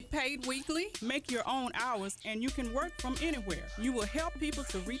paid weekly? Make your own hours and you can work from anywhere. You will help people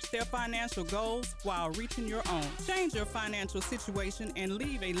to reach their financial goals while reaching your own. Change your financial situation and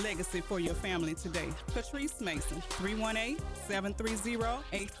leave a legacy for your family today. Patrice Mason,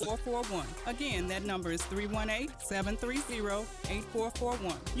 318-730-8441. Again, that number is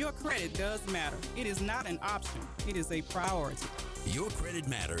 318-730-8441. Your credit does matter. It is not an option. It is a priority. Your Credit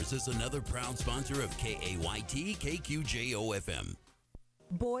Matters is another proud sponsor of KAYT KQJO FM.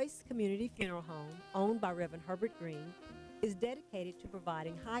 Boyce Community Funeral Home, owned by Reverend Herbert Green, is dedicated to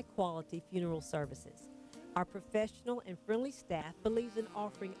providing high-quality funeral services. Our professional and friendly staff believes in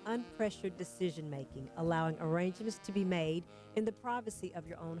offering unpressured decision-making, allowing arrangements to be made in the privacy of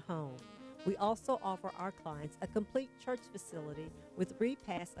your own home. We also offer our clients a complete church facility with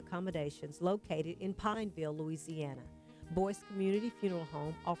repast accommodations located in Pineville, Louisiana. Boyce Community Funeral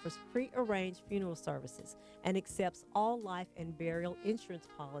Home offers pre-arranged funeral services and accepts all life and burial insurance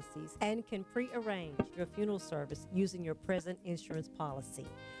policies and can pre-arrange your funeral service using your present insurance policy.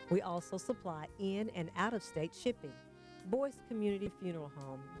 We also supply in and out-of-state shipping. Boyce Community Funeral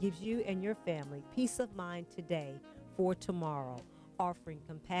Home gives you and your family peace of mind today for tomorrow, offering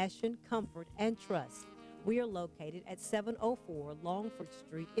compassion, comfort, and trust. We are located at 704 Longford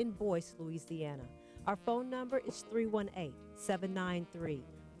Street in Boyce, Louisiana. Our phone number is 318-793-5125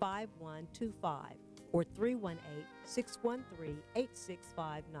 or 318-613-8659.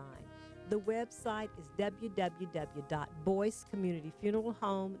 The website is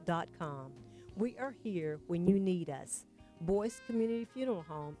www.boycecommunityfuneralhome.com. We are here when you need us. Boyce Community Funeral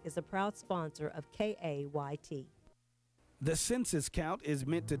Home is a proud sponsor of KAYT. The census count is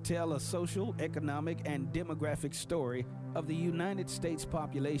meant to tell a social, economic, and demographic story of the United States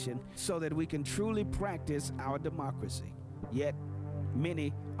population so that we can truly practice our democracy. Yet,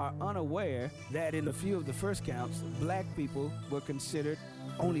 many are unaware that in a few of the first counts, black people were considered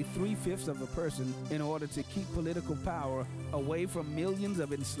only 3/5 of a person in order to keep political power away from millions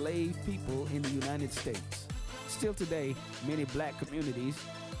of enslaved people in the United States. Still today, many black communities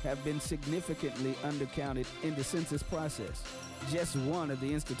have been significantly undercounted in the census process. Just one of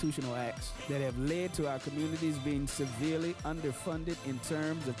the institutional acts that have led to our communities being severely underfunded in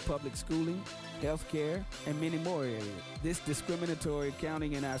terms of public schooling, health care, and many more areas. This discriminatory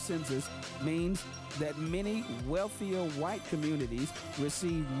counting in our census means that many wealthier white communities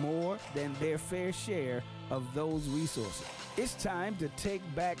receive more than their fair share of those resources. It's time to take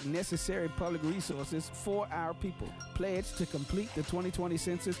back necessary public resources for our people. Pledge to complete the 2020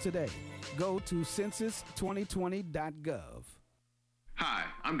 census today. Go to census2020.gov. Hi,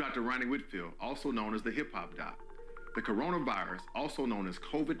 I'm Dr. Ronnie Whitfield, also known as the Hip Hop Doc. The coronavirus, also known as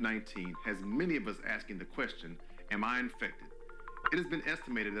COVID-19, has many of us asking the question, am I infected? It has been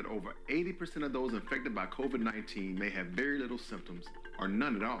estimated that over 80% of those infected by COVID-19 may have very little symptoms or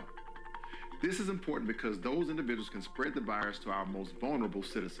none at all. This is important because those individuals can spread the virus to our most vulnerable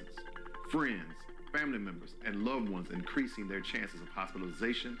citizens, friends, family members, and loved ones, increasing their chances of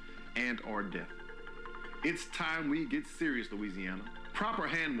hospitalization and or death. It's time we get serious, Louisiana. Proper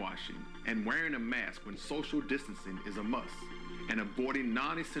hand washing and wearing a mask when social distancing is a must, and avoiding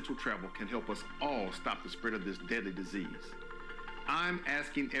non-essential travel can help us all stop the spread of this deadly disease. I'm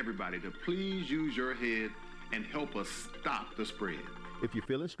asking everybody to please use your head and help us stop the spread. If you're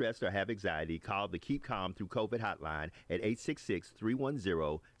feeling stressed or have anxiety, call the Keep Calm Through COVID hotline at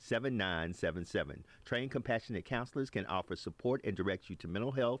 866-310-7977. Trained compassionate counselors can offer support and direct you to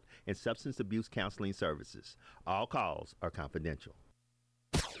mental health and substance abuse counseling services. All calls are confidential.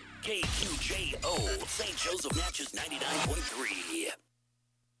 KQJO, St. Joseph Natchez 99.3.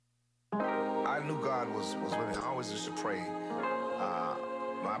 I knew God was with me. I always used to pray.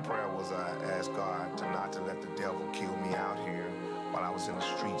 My prayer was I asked God not to let the devil kill me out here while I was in the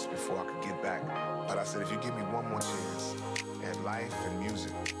streets before I could get back. But I said, if you give me one more chance at life and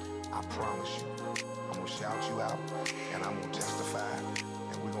music, I promise you, I'm going to shout you out and I'm going to testify and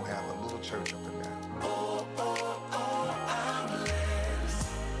we're going to have a little church up in there. Oh, oh, oh, I'm blessed.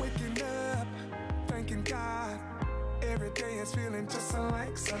 Waking up, thanking God. Every day is feeling just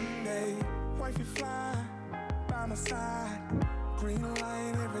like Sunday. Wifey fly by my side. Green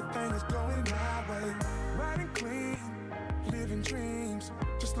light, everything is going my way. Riding clean, living dreams.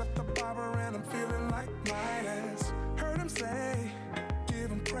 Just left the barber and I'm feeling like Midas. Heard him say,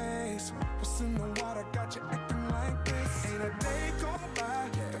 give him praise. What's in the water got you acting like this? Ain't a day go by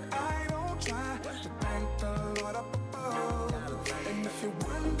that I don't try to thank the Lord up above. And if you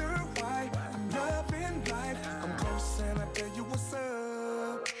wonder why I'm loving life, I'm close and I tell you what's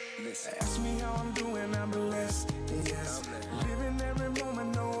up. Ask me how I'm doing, I'm blessed, yes. Living every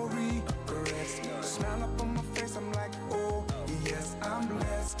moment, no regrets. Smile up on my face, I'm like, oh, yes, I'm blessed.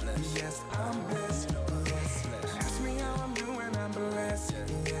 Yes, I'm blessed. Yes. Ask me how I'm doing, I'm blessed.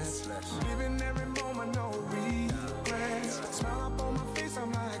 Yes. Living every moment, no regrets. Smile up on my face,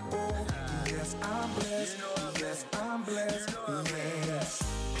 I'm like, oh, yes, I'm blessed. Yes, I'm blessed. Yes.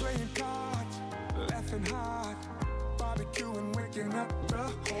 Playing cards, laughing hard, barbecuing, waking up the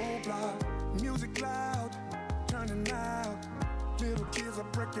whole block. Music loud, turning out. Little kids are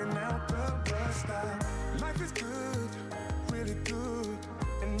breaking out the bus stop. Life is good, really good.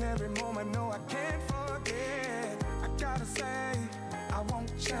 And every moment, no, I can't forget. I gotta say, I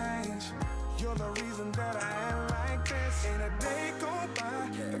won't change. You're the reason that I am like this. Ain't a day go by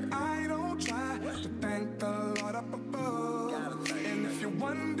that I don't try to thank the Lord up above. And if you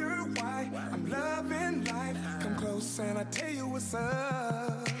wonder why I'm loving life, come close and I'll tell you what's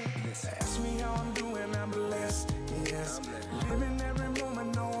up. Ask me how I'm doing, I'm blessed. Yes, living every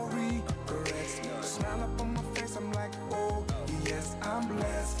moment, no regrets. Smile up on my face, I'm like, oh, yes, I'm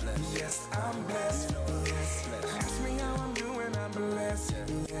blessed. Yes, I'm blessed. Yes, ask me how I'm doing, I'm blessed.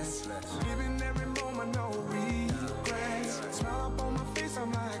 Yes, living every moment, no regrets. Smile up on my face,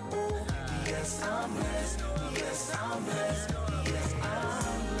 I'm like, oh, yes, I'm blessed. Yes, I'm blessed. Yes,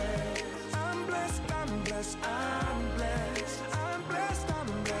 I'm blessed. I'm blessed, I'm blessed, I'm blessed. I'm blessed, I'm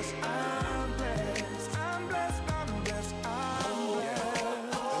blessed, I'm blessed. I'm blessed, I'm blessed, I'm blessed. Let me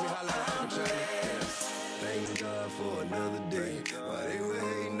holler at you, blessed. Thank God for another day. While they were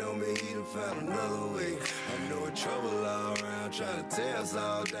hating on me, he done found another way. I know it's trouble all around, trying to tear us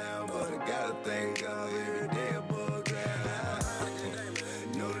all down, but I gotta thank God every day above ground.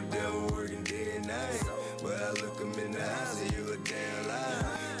 Know the devil working day and night, but I look him in the eyes and you a damn lie.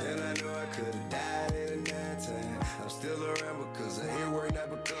 And I know I could've died in the nighttime. I'm still around because I hear work, not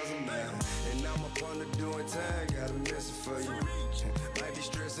because I'm mad. And I'm up on the doing time, got a message for you. Might be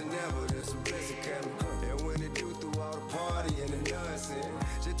stressing now, but there's a blessing coming. And when it do through all the party and the nonsense,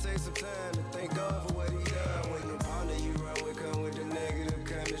 just take some time to thank God for what he done. When the partner you run with come with the negative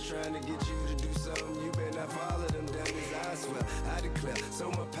comments, trying to get you to do something, you better not follow them dummies. I swear, I declare,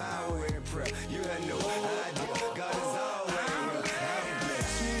 so much power in prayer. You had no idea, God is always here. I'm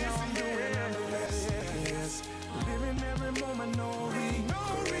blessed. See how I'm doing, I'm blessed. Yes, living every moment, no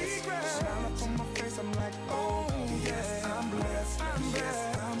regret. Smile up on my face, I'm like, oh, yes, I'm blessed. I'm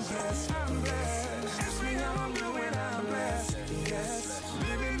blessed, I'm blessed, I'm blessed. Ask me how I'm doing, I'm blessed. Yes,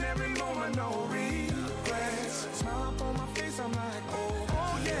 living every moment, no regrets. Smile up on my face, I'm like,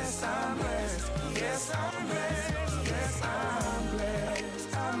 oh, yes, I'm blessed. Yes, I'm blessed. Yes, I'm blessed.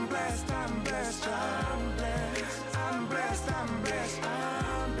 I'm blessed, I'm blessed, I'm blessed. I'm blessed, I'm blessed,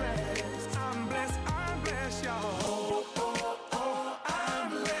 I'm blessed. I'm blessed, I'm blessed, y'all. I'm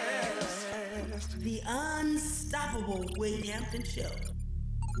blessed. The Unstoppable Wade Hampton Show.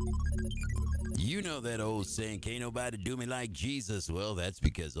 You know that old saying, can't nobody do me like Jesus. Well, that's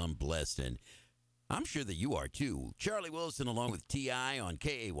because I'm blessed, and I'm sure that you are too. Charlie Wilson along with T.I. on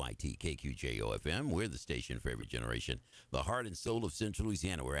KAYT, KQJO-FM. We're the station for every generation. The heart and soul of Central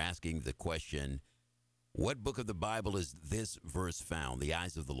Louisiana. We're asking the question, what book of the Bible is this verse found? The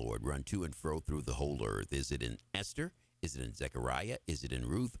eyes of the Lord run to and fro through the whole earth. Is it in Esther? Is it in Zechariah? Is it in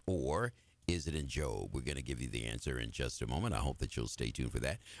Ruth? Or is it in Job? We're going to give you the answer in just a moment. I hope that you'll stay tuned for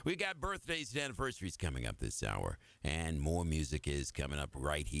that. We got birthdays and anniversaries coming up this hour, and more music is coming up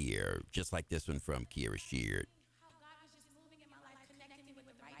right here, just like this one from Kierra Sheard. How God was just moving in my life, connecting me with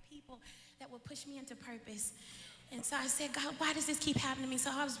the right people that would push me into purpose. And so I said, God, why does this keep happening to me? So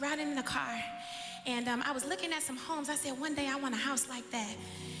I was riding in the car, and I was looking at some homes. I said, one day I want a house like that.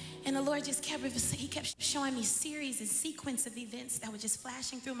 And the Lord just kept showing me series and sequence of events that were just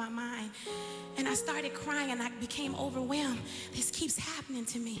flashing through my mind. And I started crying, and I became overwhelmed. This keeps happening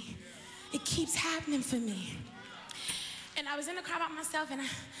to me. It keeps happening for me. And I was in the car by myself, and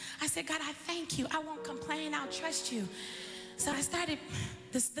I said, God, I thank you. I won't complain. I'll trust you. So I started,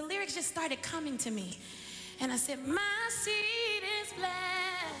 the lyrics just started coming to me. And I said, my seed is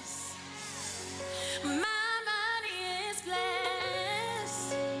blessed. My money is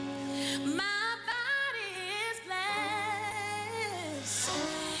blessed. My body is blessed.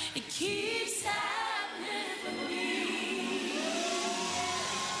 It keeps happening for me.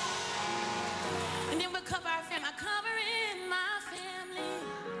 And then we'll cover our family. I'm covering my family.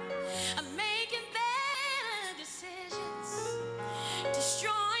 I'm making better decisions.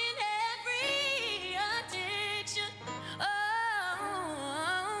 Destroying every addiction. Oh,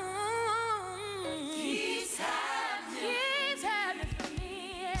 keeps happening. Keeps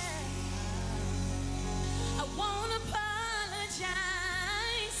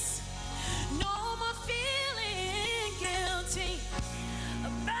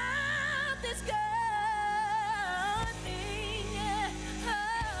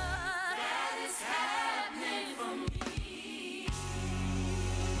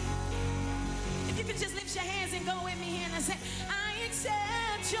say, I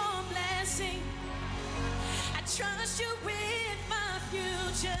accept your blessing. I trust you with my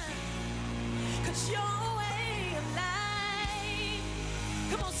future. 'Cause your way of life,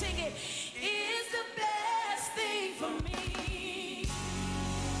 come on, sing it, is the best thing for me.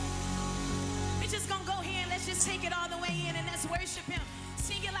 We're just gonna go here and let's just take it all the way in and let's worship him.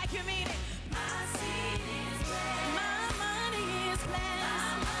 Sing it like you mean it. My seed is blessed. My money is blessed. My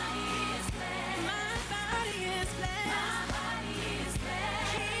money is blessed. My body is blessed. My body is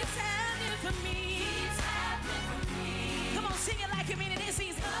blessed. Keeps happening for me. Keeps happening for me. Come on, sing it like you mean it. This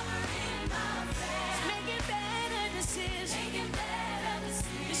season. Covering my breath. Making better decisions. Making better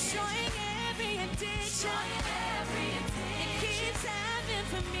decisions. Destroying every addiction. Destroying every addiction. It keeps happening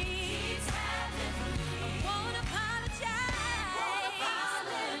for me. Keeps happening for me. I won't apologize. Won't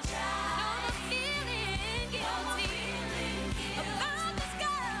apologize. No more feeling guilty. About this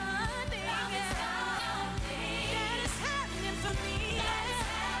God thing. That is happening for me. That is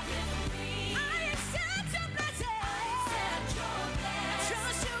happening for me. I accept your blessing. I accept your blessing.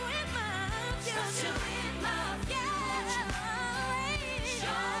 Trust you in my future. Trust you in my future.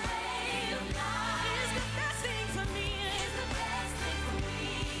 Your way of life is the best thing for me. Is the best thing for me.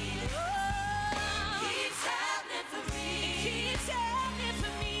 Keeps happening for me. Keeps happening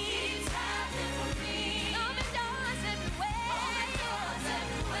for me. Keeps happening for me. Open doors everywhere. Open doors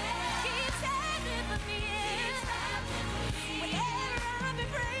everywhere. Keeps happening for me. Keeps happening for me. Whatever I've been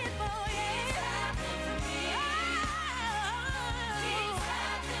praying for, keeps happening for me. Keeps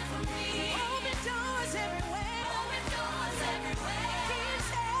happening for me. Open doors everywhere. Open doors everywhere. Keeps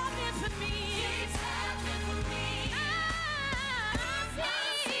happening for me. Keeps happening for me. My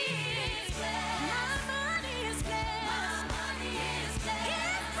seed is blessed. My money is blessed. My money is blessed.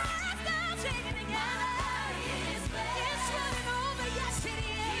 It's pressed down, shaken together. My money is blessed. It's running over, yes it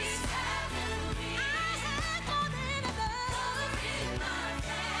is. Keeps happening for me. I have more than enough. Covering my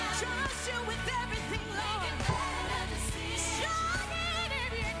breath. Trust you with everything, Lord. Making better decisions. Destroying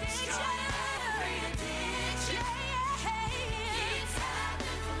every addiction. Destroying every addiction. Keeps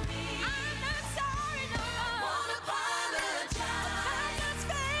happening for me. I'm not sorry no more. Won't apologize. I God's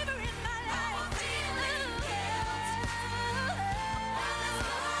favor in my life. No more feeling guilt.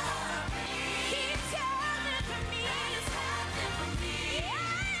 Keeps happening for me. Keeps happening for me.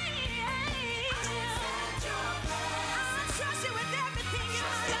 I accept your blessing. I trust you with everything in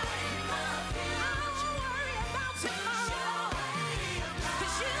my life. I won't worry about tomorrow.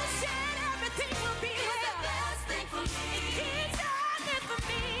 'Cause you said everything will be well. The best thing for me. It keeps happening for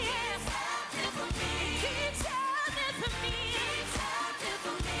me. Keeps happening for me. Keeps happening for me. Keeps happening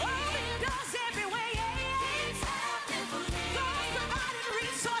for me. Open doors everywhere. Keeps happening for me. God's providing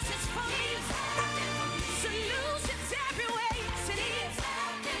resources for me. Solutions everywhere. Yes, it is.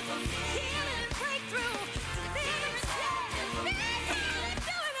 Healing and breakthrough. Deliverance, yeah. He's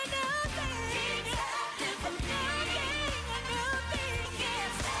doing a new thing. A new thing, a new thing. It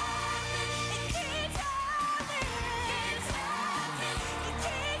keeps happening. It keeps happening. It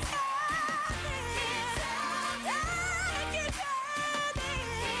keeps happening. It keeps happening. It keeps happening.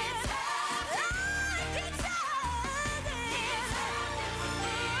 It keeps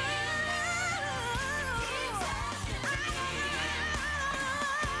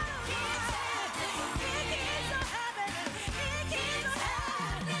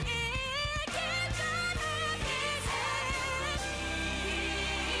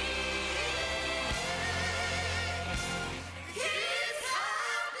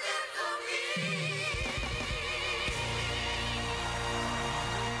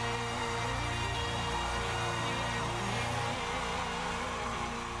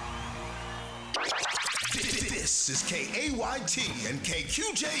This is KAYT and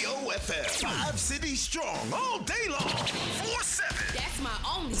KQJO FM. 5 cities strong all day long. 4-7. That's my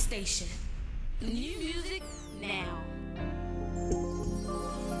only station. New music now.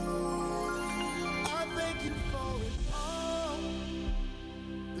 I thank you for it all.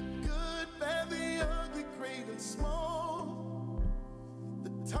 The good, bad, the ugly, great and small.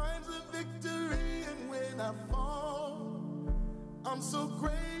 The times of victory and when I fall. I'm so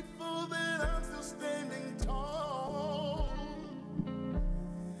grateful that I'm still standing tall.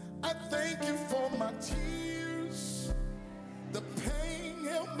 I thank you for my tears. The pain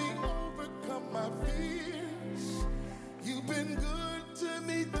helped me overcome my fears. You've been good to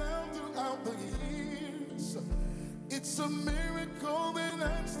me down throughout the years. It's a miracle that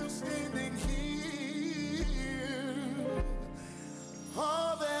I'm still standing here.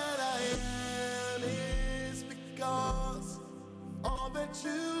 All that I am is because all that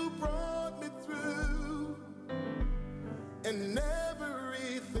you brought me through, and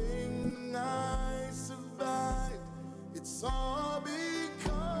everything I survived, It's all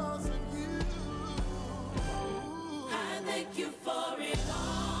because of you. I thank you for it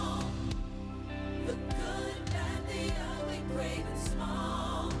all. The good, bad, the ugly, great and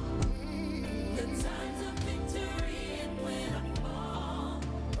small. The times of victory and when I fall.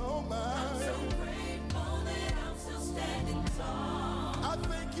 Oh my. I'm so grateful that I'm still standing tall. I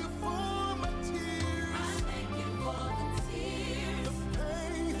thank you for my tears. I thank you for the tears. The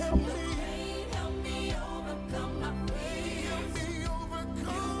pain helped The me. pain helped me overcome my fears. Help me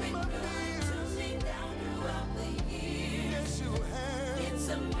overcome You've my been good to fears. me down throughout the years. Yes, you have. It's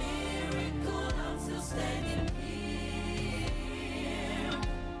a miracle I'm still standing here.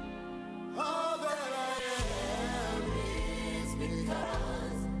 All that I am. It's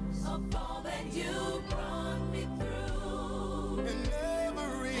because of all that you brought me through. And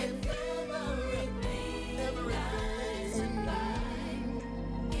everything I survived.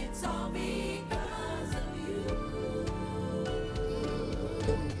 It's all because of you.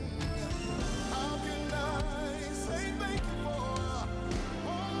 How can I say thank you for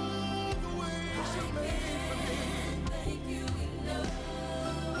all the ways you made for me? Thank you enough.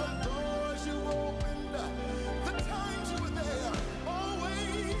 The doors you opened, the times you were there,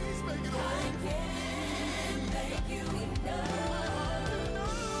 always making a way. Thank you enough.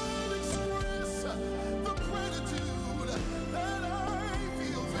 Cannot express the gratitude that I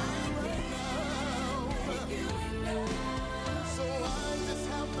feel for you right now. So I just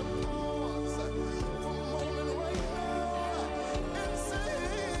have to pause for a moment right now and say,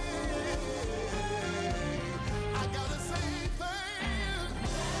 I gotta say thank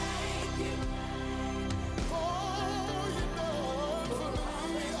you for all you've done for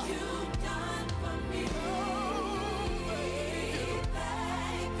me. You've done for me.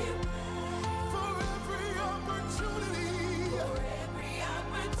 Thank you For every opportunity, for every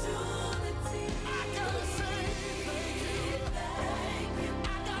opportunity. I gotta say thank you. Thank you.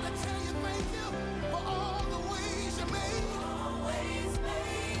 I gotta tell you thank you for all the ways you made. Always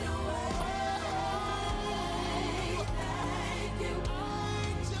made a way. Thank you.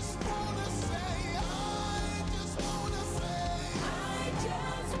 I just wanna say, I just wanna say, I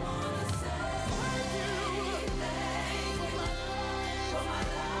just wanna say thank you thank for you my life. for my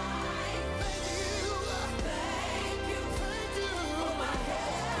life. Thank you, Thank you thank you for my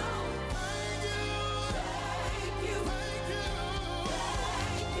health. thank you, Thank you. thank you.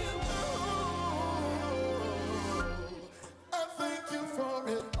 Thank you. I thank you for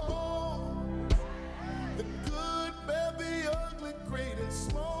it all. The good, bad, the ugly, great and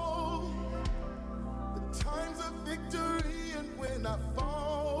small. The times of victory and when I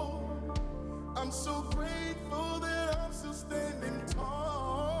fall. I'm so grateful that I'm still standing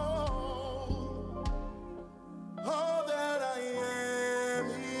tall. All that I am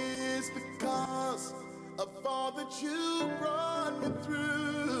is because of all that you brought me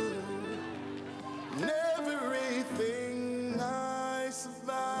through. And everything I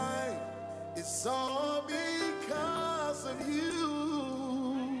survive is all because of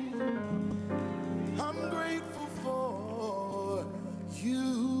you. I'm grateful for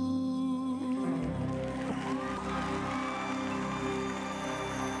you.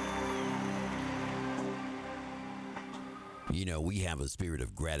 You know, we have a spirit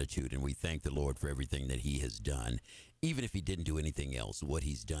of gratitude, and we thank the Lord for everything that he has done. Even if he didn't do anything else, what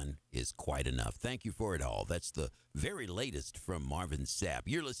he's done is quite enough. Thank you for it all. That's the very latest from Marvin Sapp.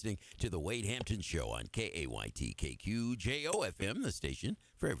 You're listening to The Wade Hampton Show on KAYT KQJO FM, the station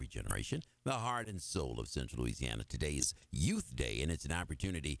for every generation, the heart and soul of Central Louisiana. Today is Youth Day, and it's an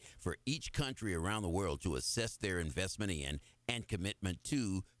opportunity for each country around the world to assess their investment in and commitment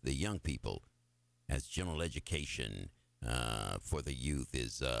to the young people, as general education for the youth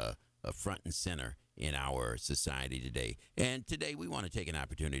is front and center in our society today. And today we want to take an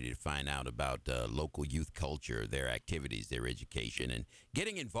opportunity to find out about local youth culture, their activities, their education, and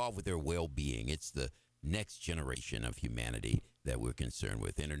getting involved with their well-being. It's the next generation of humanity that we're concerned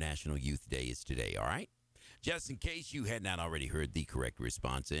with. International Youth Day is today, all right? Just in case you had not already heard the correct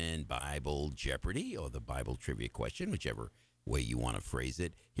response in Bible Jeopardy or the Bible trivia question, whichever way you want to phrase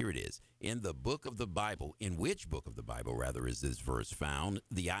it, here it is. In the book of the Bible, in which book of the Bible, rather, is this verse found?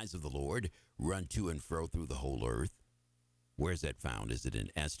 The eyes of the Lord run to and fro through the whole earth. Where's that found? Is it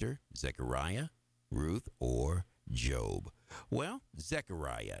in Esther, Zechariah, Ruth, or Job? Well,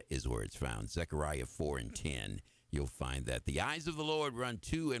 Zechariah is where it's found. Zechariah 4 and 10. You'll find that the eyes of the Lord run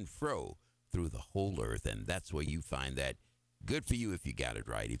to and fro through the whole earth, and that's where you find that. Good for you if you got it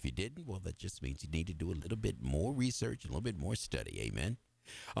right. If you didn't, well, that just means you need to do a little bit more research, a little bit more study. Amen.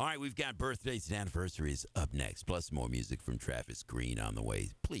 All right, we've got birthdays and anniversaries up next, plus more music from Travis Green on the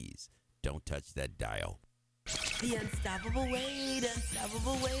way. Please don't touch that dial. The unstoppable weight,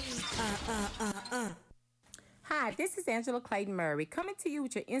 unstoppable weight. Hi, this is Angela Clayton Murray coming to you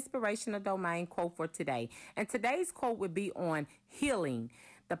with your inspirational domain quote for today. And today's quote would be on healing.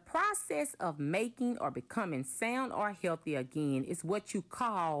 The process of making or becoming sound or healthy again is what you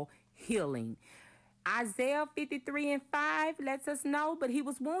call healing. Isaiah 53:5 lets us know, but he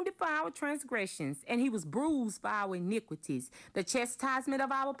was wounded for our transgressions, and he was bruised for our iniquities. The chastisement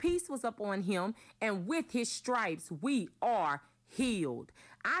of our peace was upon him, and with his stripes we are healed.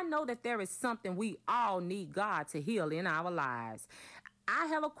 I know that there is something we all need God to heal in our lives. I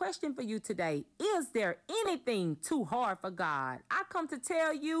have a question for you today. Is there anything too hard for God? I come to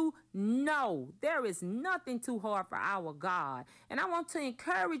tell you, no, there is nothing too hard for our God. And I want to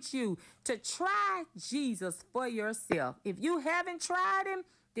encourage you to try Jesus for yourself. If you haven't tried him,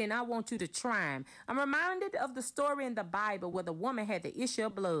 then I want you to try him. I'm reminded of the story in the Bible where the woman had the issue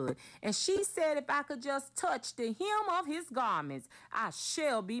of blood. And she said, if I could just touch the hem of his garments, I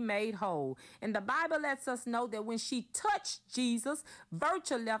shall be made whole. And the Bible lets us know that when she touched Jesus,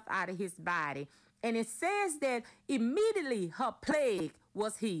 virtue left out of his body. And it says that immediately her plague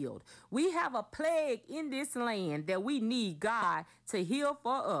was healed. We have a plague in this land that we need God to heal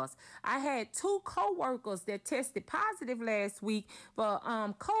for us. I had 2 co-workers that tested positive last week for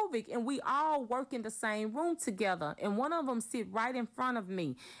COVID, and we all work in the same room together, and one of them sit right in front of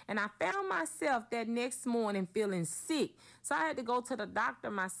me. And I found myself that next morning feeling sick. So I had to go to the doctor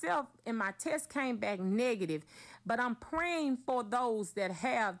myself, and my test came back negative. But I'm praying for those that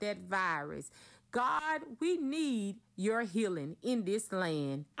have that virus. God, we need your healing in this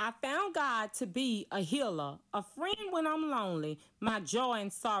land. I found God to be a healer, a friend when I'm lonely, my joy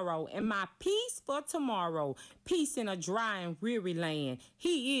and sorrow, and my peace for tomorrow. Peace in a dry and weary land.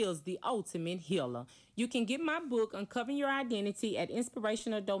 He is the ultimate healer. You can get my book, Uncovering Your Identity, at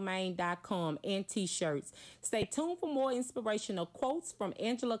inspirationaldomain.com and t-shirts. Stay tuned for more inspirational quotes from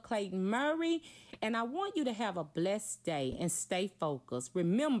Angela Clayton Murray. And I want you to have a blessed day and stay focused.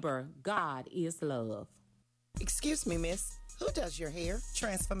 Remember, God is love. Excuse me, miss. Who does your hair?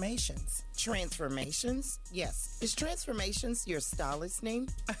 Transformations. Transformations? Yes. Is Transformations your stylist name?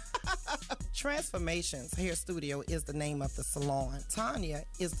 Transformations Hair Studio is the name of the salon. Tanya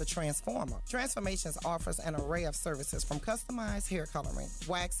is the transformer. Transformations offers an array of services from customized hair coloring,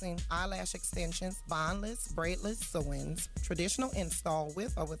 waxing, eyelash extensions, bondless, braidless sew-ins, traditional install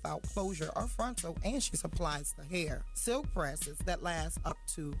with or without closure or frontal, and she supplies the hair. Silk presses that last up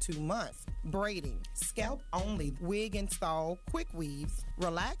to 2 months. Braiding, scalp only, wig install, quick weaves,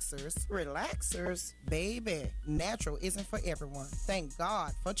 relaxers. Relaxers? Baby, natural isn't for everyone. Thank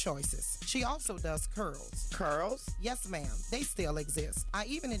God for choices. She also does curls. Curls? Yes, ma'am. They still exist. I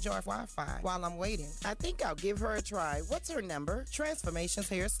even enjoy Wi-Fi while I'm waiting. I think I'll give her a try. What's her number? Transformations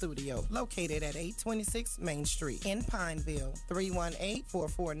Hair Studio, located at 826 Main Street in Pineville.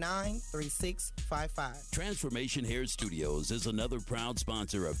 318-449-3655. Transformation Hair Studios is another proud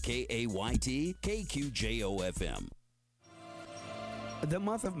sponsor of KAYT KQJO-FM. The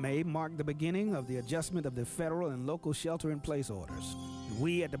month of May marked the beginning of the adjustment of the federal and local shelter-in-place orders.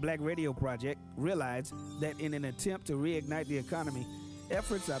 We at the Black Radio Project realize that in an attempt to reignite the economy,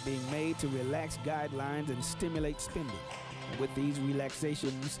 efforts are being made to relax guidelines and stimulate spending. With these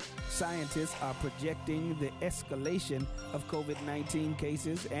relaxations, scientists are projecting the escalation of COVID-19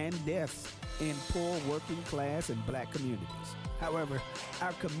 cases and deaths in poor working class and black communities. However,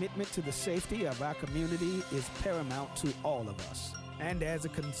 our commitment to the safety of our community is paramount to all of us. And as a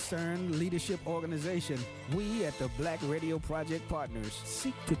concerned leadership organization, we at the Black Radio Project Partners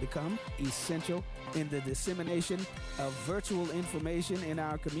seek to become essential in the dissemination of virtual information in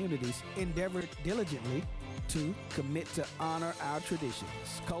our communities, endeavor diligently to commit to honor our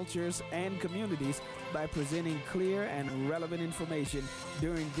traditions, cultures, and communities by presenting clear and relevant information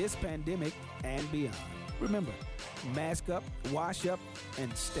during this pandemic and beyond. Remember, mask up, wash up,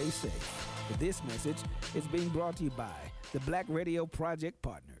 and stay safe. This message is being brought to you by the Black Radio Project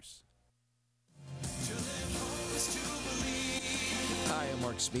Partners. Hi, I'm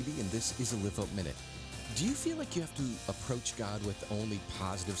Mark Smeeby, and this is a Live Hope Minute. Do you feel like you have to approach God with only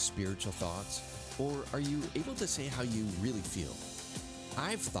positive spiritual thoughts? Or are you able to say how you really feel?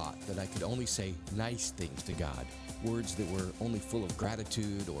 I've thought that I could only say nice things to God, words that were only full of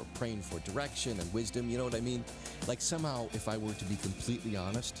gratitude or praying for direction and wisdom, you know what I mean? Like somehow, if I were to be completely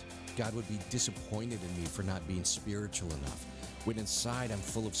honest, God would be disappointed in me for not being spiritual enough, when inside I'm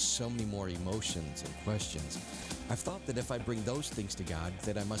full of so many more emotions and questions. I've thought that if I bring those things to God,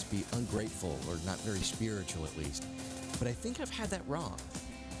 that I must be ungrateful or not very spiritual at least. But I think I've had that wrong.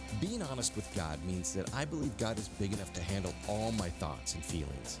 Being honest with God means that I believe God is big enough to handle all my thoughts and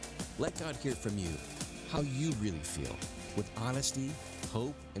feelings. Let God hear from you. how you really feel. With honesty,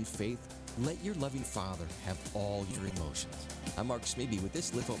 hope, and faith, let your loving Father have all your emotions. I'm Mark Smeeby with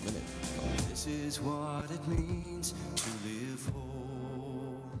this Live Hope Minute. This is what it means to live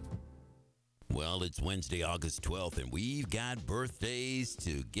whole. Well, it's Wednesday, August 12th, and we've got birthdays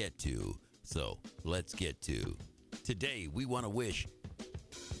to get to. So let's get to. Today, we want to wish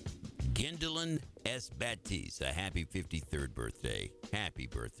Gendalyn S. Baptiste a happy 53rd birthday. Happy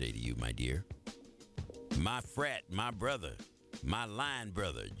birthday to you, my dear. My frat, my brother, my line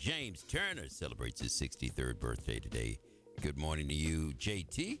brother, James Turner, celebrates his 63rd birthday today. Good morning to you,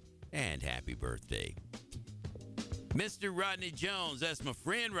 JT, and happy birthday. Mr. Rodney Jones, that's my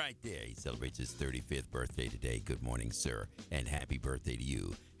friend right there. He celebrates his 35th birthday today. Good morning, sir, and happy birthday to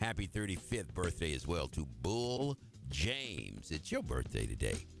you. Happy 35th birthday as well to Bull James. It's your birthday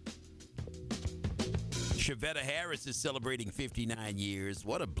today. Shavetta Harris is celebrating 59 years.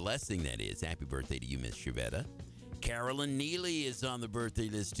 What a blessing that is. Happy birthday to you, Miss Shavetta. Carolyn Neely is on the birthday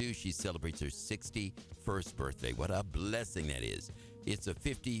list, too. She celebrates her 61st birthday. What a blessing that is. It's a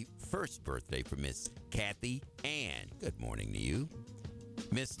 51st birthday for Miss Kathy Ann. Good morning to you.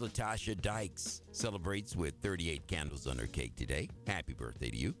 Miss Latasha Dykes celebrates with 38 candles on her cake today. Happy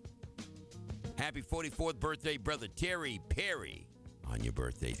birthday to you. Happy 44th birthday, Brother Terry Perry, on your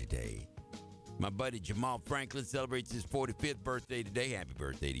birthday today. My buddy Jamal Franklin celebrates his 45th birthday today. Happy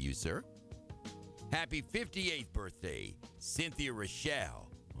birthday to you, sir. Happy 58th birthday, Cynthia Rochelle,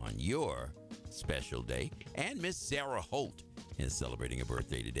 on your special day. And Miss Sarah Holt is celebrating a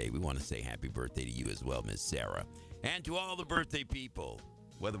birthday today. We want to say happy birthday to you as well, Miss Sarah. And to all the birthday people,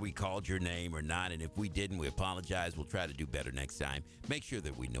 whether we called your name or not, and if we didn't, we apologize. We'll try to do better next time. Make sure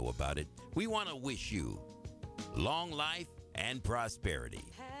that we know about it. We want to wish you long life and prosperity.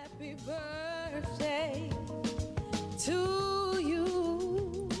 Happy birthday to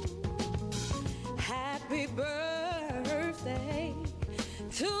you. Happy birthday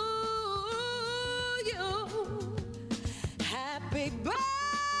to you. Happy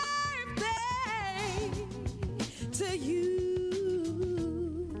birthday to you.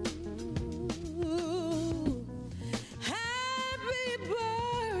 Happy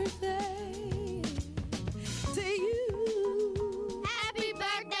birthday to you. Happy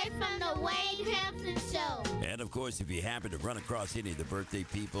birthday from the Wade Hampton Show. And of course, if you happen to run across any of the birthday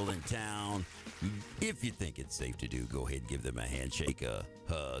people in town, if you think it's safe to do, go ahead and give them a handshake, a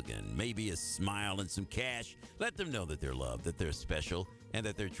hug, and maybe a smile and some cash. Let them know that they're loved, that they're special, and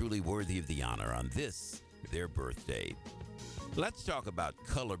that they're truly worthy of the honor on this, their birthday. Let's talk about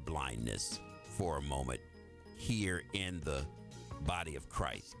color blindness for a moment here in the body of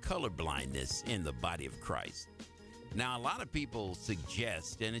Christ. Color blindness in the body of Christ. Now, a lot of people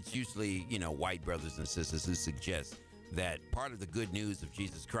suggest, and it's usually, white brothers and sisters who suggest that part of the good news of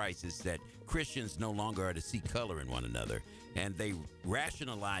Jesus Christ is that Christians no longer are to see color in one another. And they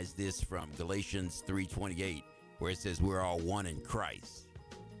rationalize this from Galatians 3:28, where it says we're all one in Christ.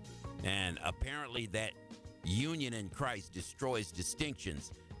 And apparently that union in Christ destroys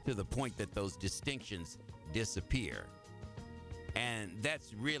distinctions to the point that those distinctions disappear. And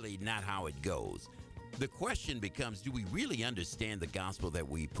that's really not how it goes. The question becomes, do we really understand the gospel that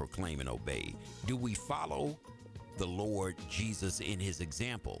we proclaim and obey? Do we follow the Lord Jesus in his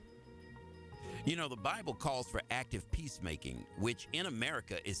example? The Bible calls for active peacemaking, which in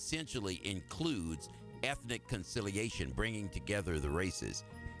America essentially includes ethnic conciliation, bringing together the races,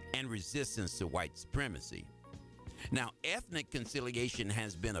 and resistance to white supremacy. Now, ethnic conciliation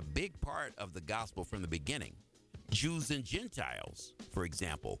has been a big part of the gospel from the beginning. Jews and Gentiles, for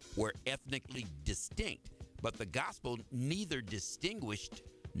example, were ethnically distinct, but the gospel neither distinguished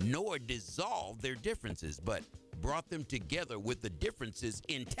nor dissolved their differences, but brought them together with the differences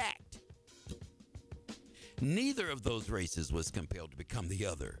intact. Neither of those races was compelled to become the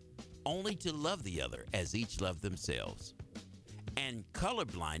other, only to love the other as each loved themselves. And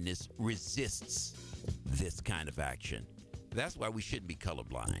colorblindness resists this kind of action. That's why we shouldn't be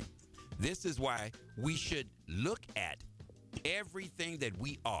colorblind. This is why we should look at everything that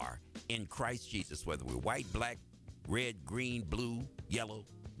we are in Christ Jesus, whether we're white, black, red, green, blue, yellow,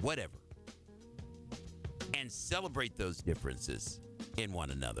 whatever, and celebrate those differences in one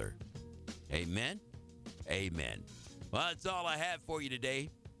another. Amen? Amen. Well, that's all I have for you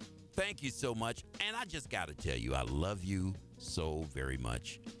today. Thank you so much. And I just got to tell you, I love you so very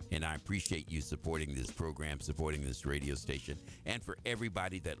much. And I appreciate you supporting this program, supporting this radio station, and for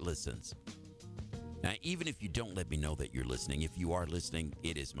everybody that listens. Now, even if you don't let me know that you're listening, if you are listening,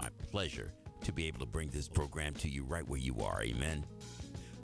 it is my pleasure to be able to bring this program to you right where you are. Amen.